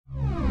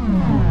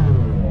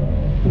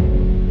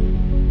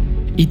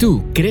¿Y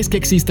tú, crees que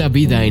exista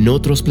vida en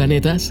otros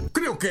planetas?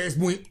 Creo que es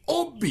muy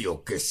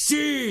obvio que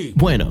sí.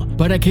 Bueno,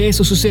 para que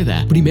eso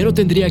suceda, primero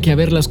tendría que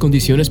haber las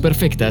condiciones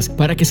perfectas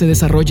para que se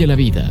desarrolle la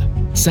vida.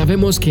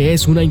 Sabemos que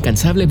es una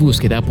incansable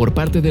búsqueda por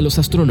parte de los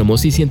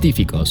astrónomos y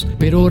científicos,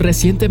 pero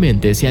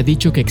recientemente se ha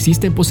dicho que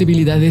existen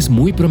posibilidades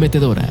muy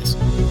prometedoras.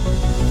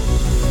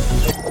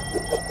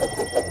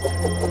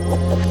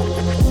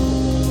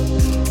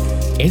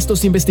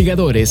 Estos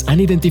investigadores han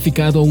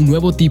identificado un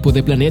nuevo tipo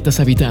de planetas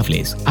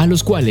habitables, a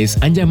los cuales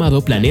han llamado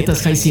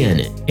Planetas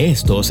Hycean.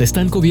 Estos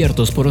están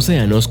cubiertos por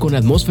océanos con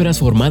atmósferas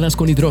formadas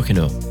con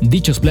hidrógeno.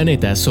 Dichos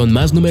planetas son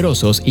más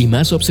numerosos y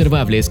más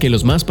observables que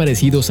los más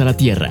parecidos a la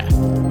Tierra.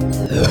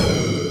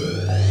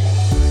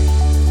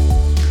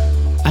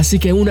 Así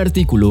que un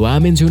artículo ha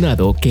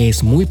mencionado que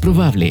es muy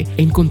probable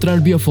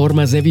encontrar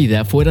bioformas de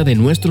vida fuera de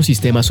nuestro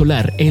sistema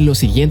solar en los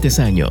siguientes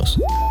años.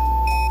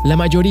 La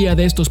mayoría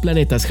de estos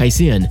planetas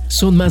Hycean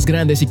son más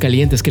grandes y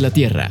calientes que la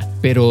Tierra,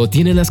 pero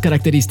tienen las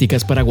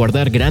características para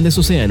guardar grandes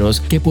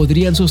océanos que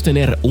podrían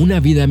sostener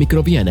una vida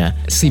microbiana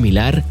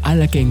similar a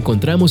la que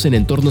encontramos en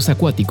entornos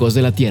acuáticos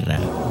de la Tierra.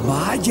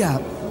 Vaya,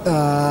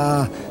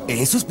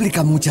 eso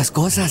explica muchas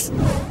cosas.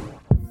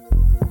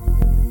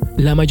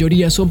 La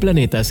mayoría son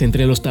planetas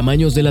entre los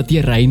tamaños de la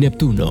Tierra y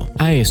Neptuno.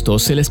 A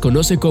estos se les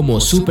conoce como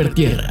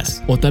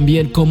supertierras o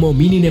también como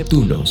mini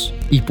Neptunos,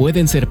 y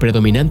pueden ser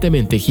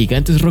predominantemente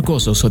gigantes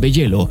rocosos o de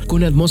hielo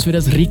con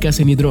atmósferas ricas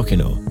en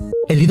hidrógeno.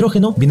 El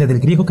hidrógeno viene del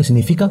griego que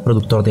significa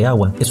productor de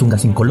agua. Es un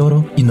gas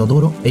incoloro,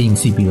 inodoro e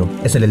insípido.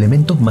 Es el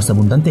elemento más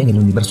abundante en el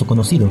universo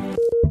conocido.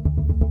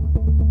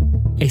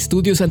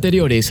 Estudios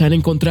anteriores han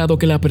encontrado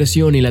que la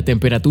presión y la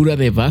temperatura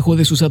debajo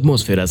de sus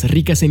atmósferas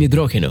ricas en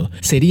hidrógeno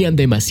serían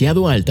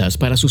demasiado altas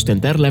para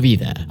sustentar la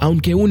vida,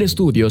 aunque un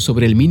estudio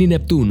sobre el mini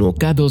Neptuno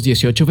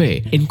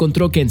K218b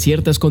encontró que en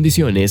ciertas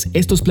condiciones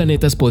estos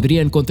planetas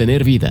podrían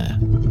contener vida.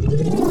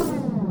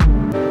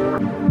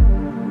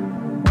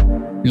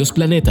 Los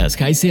planetas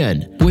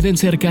Hycean pueden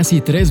ser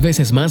casi 3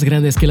 veces más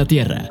grandes que la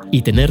Tierra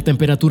y tener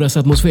temperaturas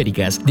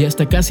atmosféricas de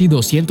hasta casi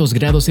 200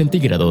 grados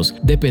centígrados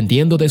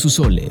dependiendo de sus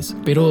soles,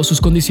 pero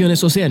sus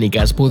condiciones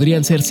oceánicas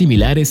podrían ser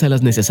similares a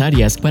las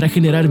necesarias para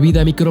generar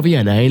vida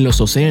microbiana en los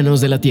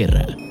océanos de la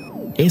Tierra.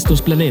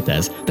 Estos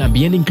planetas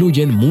también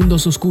incluyen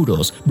mundos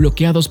oscuros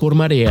bloqueados por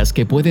mareas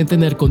que pueden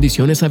tener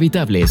condiciones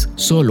habitables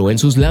solo en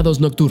sus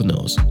lados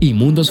nocturnos y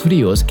mundos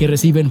fríos que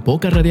reciben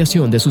poca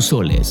radiación de sus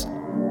soles.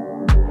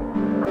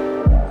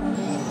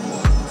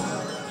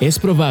 Es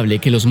probable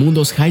que los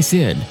mundos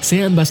Hycean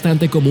sean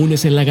bastante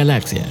comunes en la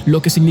galaxia, lo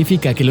que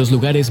significa que los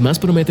lugares más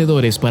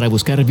prometedores para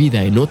buscar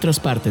vida en otras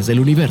partes del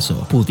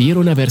universo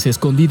pudieron haberse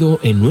escondido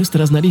en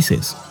nuestras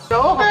narices.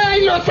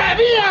 ¡Ay, lo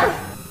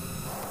sabía!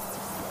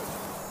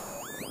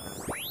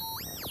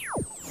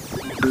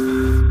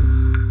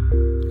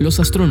 Los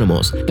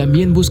astrónomos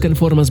también buscan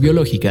formas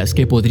biológicas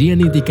que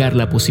podrían indicar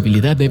la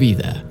posibilidad de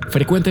vida.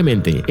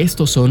 Frecuentemente,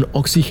 estos son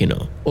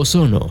oxígeno,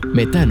 ozono,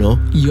 metano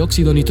y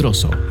óxido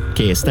nitroso,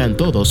 que están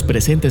todos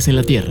presentes en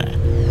la Tierra.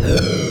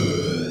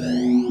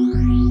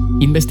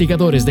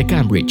 Investigadores de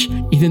Cambridge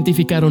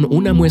identificaron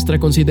una muestra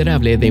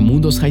considerable de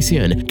mundos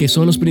Hycean que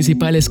son los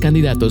principales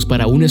candidatos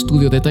para un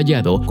estudio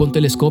detallado con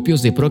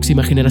telescopios de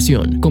próxima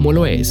generación, como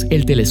lo es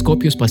el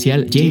telescopio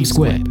espacial James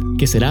Webb,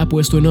 que será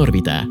puesto en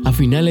órbita a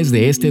finales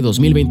de este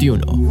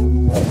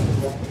 2021.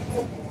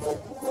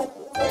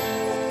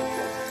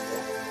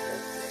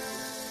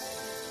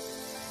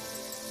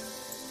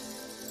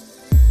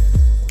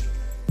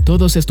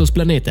 Todos estos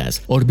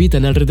planetas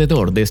orbitan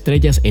alrededor de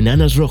estrellas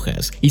enanas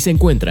rojas y se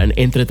encuentran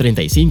entre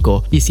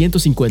 35 y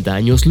 150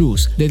 años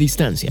luz de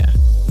distancia.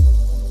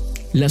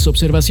 Las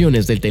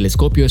observaciones del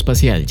telescopio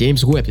espacial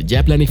James Webb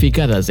ya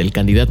planificadas del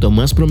candidato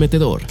más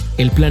prometedor,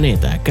 el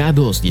planeta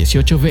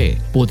K218b,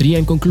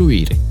 podrían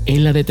concluir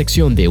en la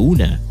detección de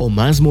una o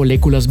más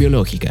moléculas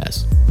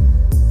biológicas.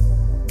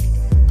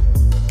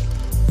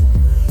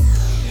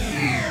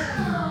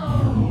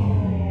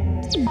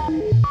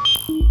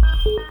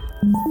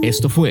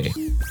 Esto fue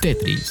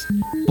Tetris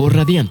por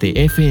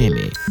Radiante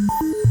FM.